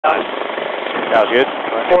Sounds good.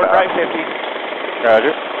 Forward right 50. Roger.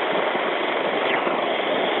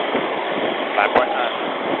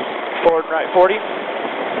 5.9. Forward right 40.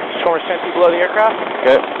 Stormers 10 feet below the aircraft.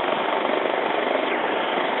 Good.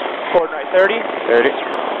 Forward right 30. 30.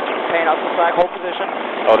 Paying out the flag, hold position.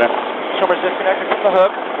 Hold in. Stormers disconnected from the hook.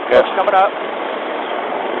 Good. Hook's coming up.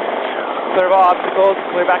 Clear of all obstacles.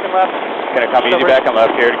 Clear back and left. Gonna come easy back and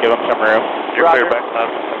left here to give them some room. You're clear back and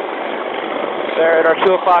left. They're at our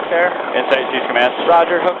 2 o'clock there. Insight sees commands.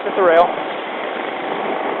 Roger, hooks at the rail.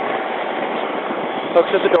 Hooks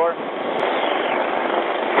at the door. 5.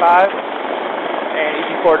 And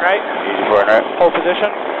easy forward and right. Easy forward and right. Hold position.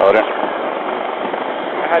 Hold in.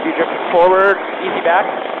 I have you drifting forward, easy back.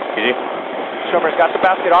 Easy. Stormer's got the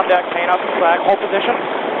basket on deck, paying out the flag. Hold position.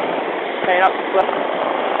 Paying out the flag.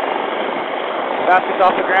 Basket's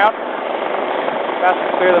off the ground. Basket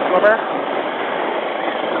clear the swimmer.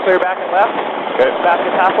 Clear back and left. Okay.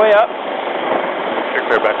 Basket's halfway up. You're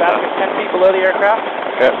clear back and left. Basket's 10 feet below the aircraft.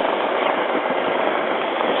 Okay.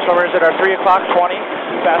 Stormer's at our 3 o'clock 20.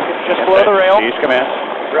 Basket's just below the rail. Sees commands.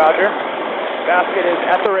 Roger. Basket is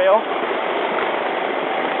at the rail.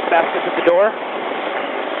 Basket's at the door.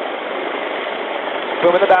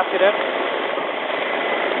 Booming the basket in.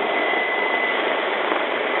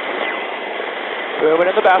 Booming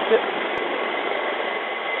in the basket.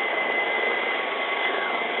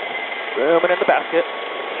 Booming in the basket.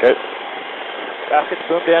 Good. Basket's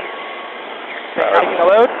boomed in. Taking a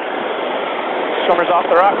load. Stormer's off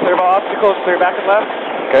the rock. Clear of all obstacles. Clear back and left.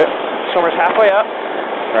 Okay. Stormer's halfway up.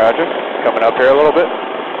 Roger. Coming up here a little bit.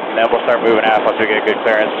 And then we'll start moving out once we get good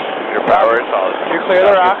clearance. Your power is solid. You're clear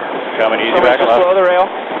of the rock. Coming easy Stormer's back and just left. below the rail.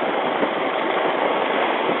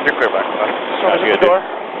 You're clear back and left. Stormer's at the door.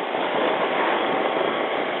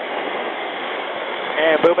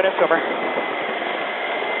 And booming in, Stormer.